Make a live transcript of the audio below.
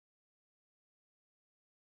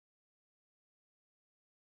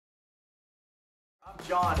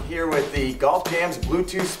John here with the Golfjams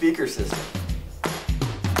Bluetooth speaker system.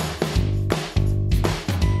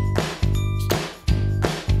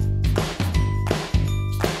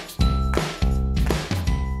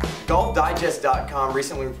 GolfDigest.com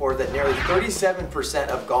recently reported that nearly 37%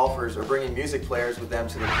 of golfers are bringing music players with them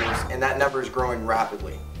to the course, and that number is growing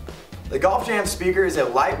rapidly. The Golfjams speaker is a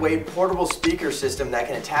lightweight portable speaker system that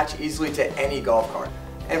can attach easily to any golf cart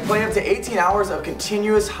and play up to 18 hours of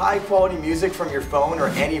continuous high-quality music from your phone or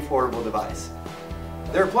any portable device.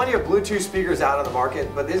 There are plenty of Bluetooth speakers out on the market,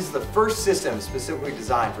 but this is the first system specifically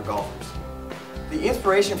designed for golfers. The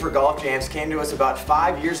inspiration for Golfjams came to us about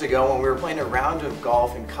 5 years ago when we were playing a round of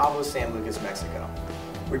golf in Cabo San Lucas, Mexico.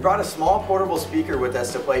 We brought a small portable speaker with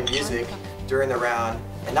us to play music during the round,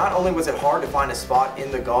 and not only was it hard to find a spot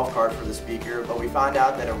in the golf cart for the speaker, but we found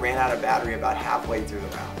out that it ran out of battery about halfway through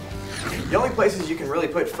the round. The only places you can really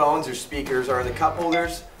put phones or speakers are in the cup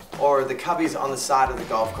holders or the cubbies on the side of the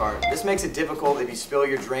golf cart. This makes it difficult if you spill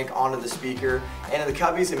your drink onto the speaker, and in the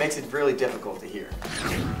cubbies it makes it really difficult to hear.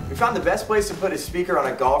 We found the best place to put a speaker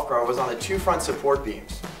on a golf cart was on the two front support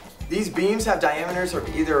beams. These beams have diameters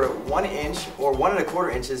of either 1 inch or 1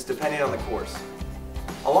 1/4 inches depending on the course.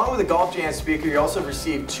 Along with the Golfjams speaker, you also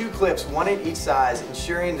receive 2 clips, 1 in each size,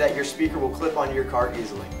 ensuring that your speaker will clip onto your cart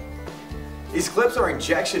easily. These clips are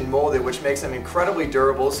injection molded, which makes them incredibly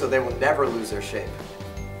durable so they will never lose their shape.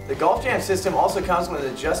 The Golfjams system also comes with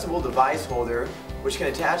an adjustable device holder which can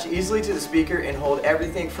attach easily to the speaker and hold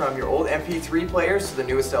everything from your old MP3 players to the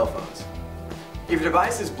newest cell phones. If your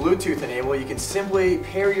device is Bluetooth enabled, you can simply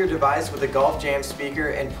pair your device with the Golfjams speaker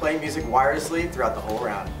and play music wirelessly throughout the whole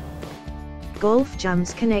round.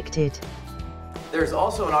 Golfjams connected. There is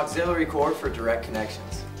also an auxiliary cord for direct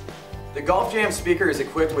connections. The Golfjams speaker is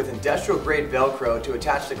equipped with industrial-grade Velcro to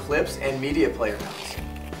attach to clips and media player mounts.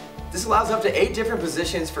 This allows up to 8 different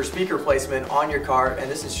positions for speaker placement on your cart,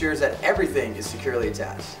 and this ensures that everything is securely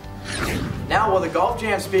attached. Now, while the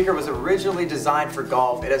Golfjams speaker was originally designed for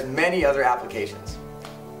golf, it has many other applications.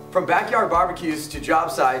 From backyard barbecues to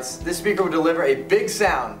job sites, this speaker will deliver a big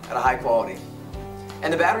sound at a high quality.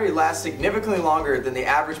 And the battery lasts significantly longer than the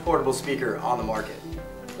average portable speaker on the market.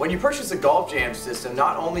 When you purchase a Golfjams system,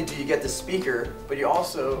 not only do you get the speaker, but you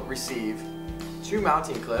also receive 2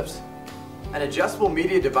 mounting clips, an adjustable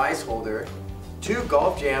media device holder, 2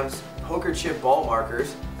 Golfjams poker chip ball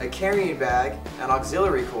markers, a carrying bag, an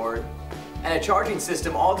auxiliary cord, and a charging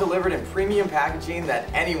system, all delivered in premium packaging that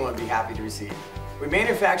anyone would be happy to receive. We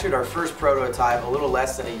manufactured our first prototype a little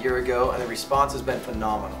less than a year ago, and the response has been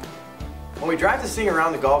phenomenal. When we drive this thing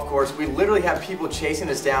around the golf course, we literally have people chasing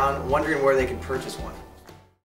us down, wondering where they can purchase one.